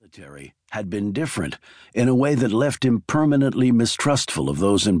military had been different in a way that left him permanently mistrustful of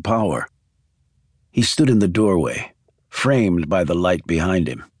those in power. He stood in the doorway, framed by the light behind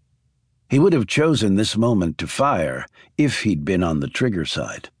him. He would have chosen this moment to fire if he'd been on the trigger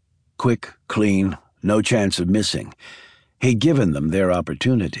side. Quick, clean, no chance of missing. He'd given them their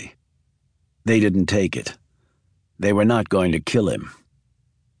opportunity. They didn't take it. They were not going to kill him.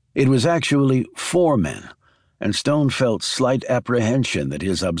 It was actually 4 men, and Stone felt slight apprehension that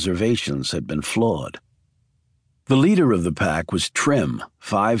his observations had been flawed. The leader of the pack was trim,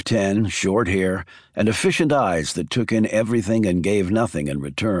 5'10", short hair, and efficient eyes that took in everything and gave nothing in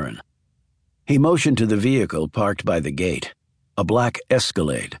return. He motioned to the vehicle parked by the gate, a black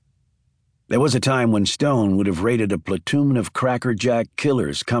Escalade. There was a time when Stone would have rated a platoon of crackerjack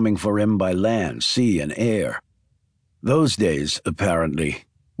killers coming for him by land, sea, and air. Those days, apparently,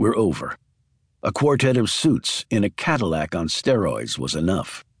 were over. A quartet of suits in a Cadillac on steroids was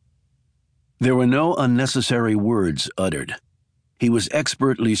enough. There were no unnecessary words uttered. He was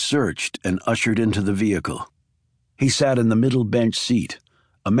expertly searched and ushered into the vehicle. He sat in the middle bench seat,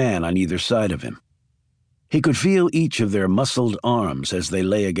 a man on either side of him. He could feel each of their muscled arms as they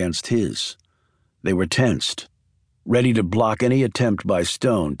lay against his. They were tensed, ready to block any attempt by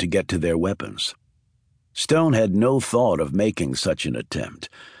Stone to get to their weapons. Stone had no thought of making such an attempt.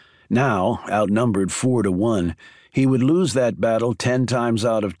 Now, outnumbered 4-1, he would lose that battle 10 times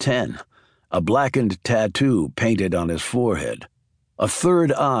out of 10. A blackened tattoo painted on his forehead. A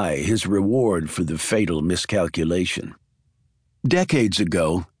third eye his reward for the fatal miscalculation. Decades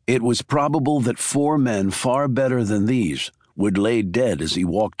ago, it was probable that 4 men far better than these would lay dead as he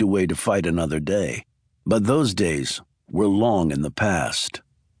walked away to fight another day. But those days were long in the past.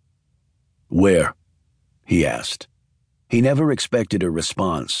 "Where?" he asked. He never expected a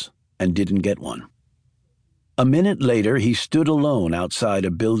response, and didn't get one. A minute later, he stood alone outside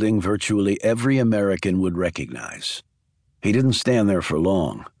a building virtually every American would recognize. He didn't stand there for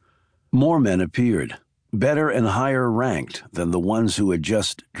long. More men appeared, better and higher ranked than the ones who had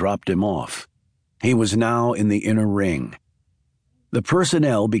just dropped him off. He was now in the inner ring. The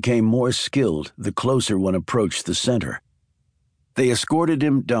personnel became more skilled the closer one approached the center. They escorted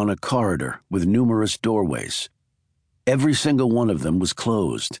him down a corridor with numerous doorways. Every single one of them was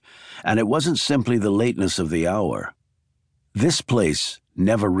closed, and it wasn't simply the lateness of the hour. This place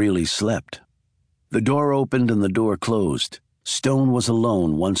never really slept. The door opened and the door closed. Stone was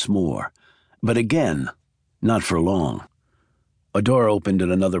alone once more, but again, not for long. A door opened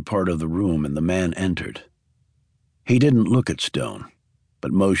in another part of the room and the man entered. He didn't look at Stone,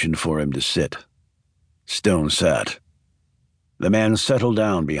 but motioned for him to sit. Stone sat. The man settled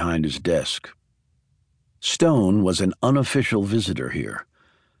down behind his desk. Stone was an unofficial visitor here.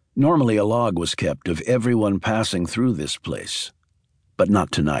 Normally a log was kept of everyone passing through this place, but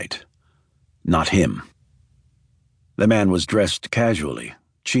not tonight. Not him. The man was dressed casually,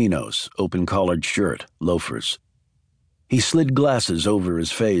 chinos, open-collared shirt, loafers. He slid glasses over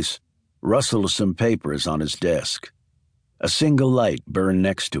his face, rustled some papers on his desk. A single light burned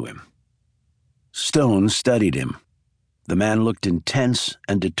next to him. Stone studied him. The man looked intense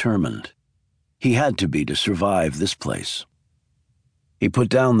and determined. He had to be to survive this place. He put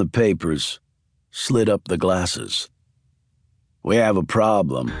down the papers, slid up the glasses. "We have a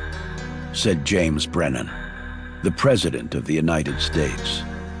problem," said James Brennan, the President of the United States.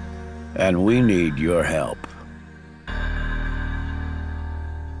 "And we need your help."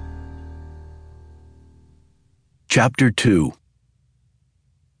 Chapter 2.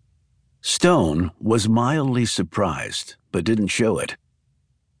 Stone was mildly surprised, but didn't show it.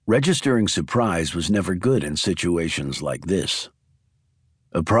 Registering surprise was never good in situations like this.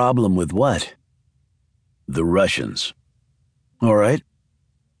 A problem with what? The Russians. All right.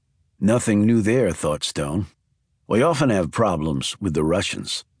 Nothing new there, thought Stone. We often have problems with the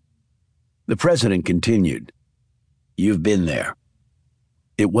Russians. The president continued. "You've been there."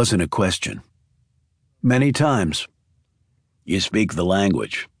 It wasn't a question. "Many times." "You speak the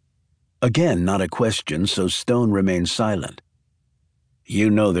language." Again, not a question, so Stone remained silent. "You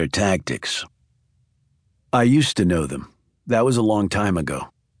know their tactics." "I used to know them. That was a long time ago."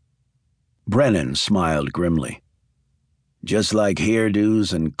 Brennan smiled grimly. "Just like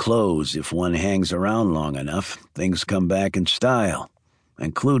hairdos and clothes, if one hangs around long enough, things come back in style,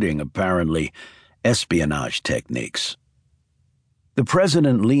 including, apparently, espionage techniques." The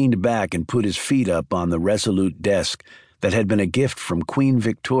president leaned back and put his feet up on the resolute desk that had been a gift from Queen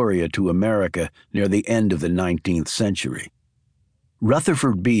Victoria to America near the end of the 19th century.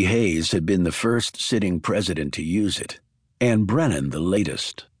 Rutherford B. Hayes had been the first sitting president to use it, and Brennan the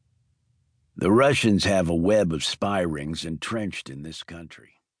latest. "The Russians have a web of spy rings entrenched in this country.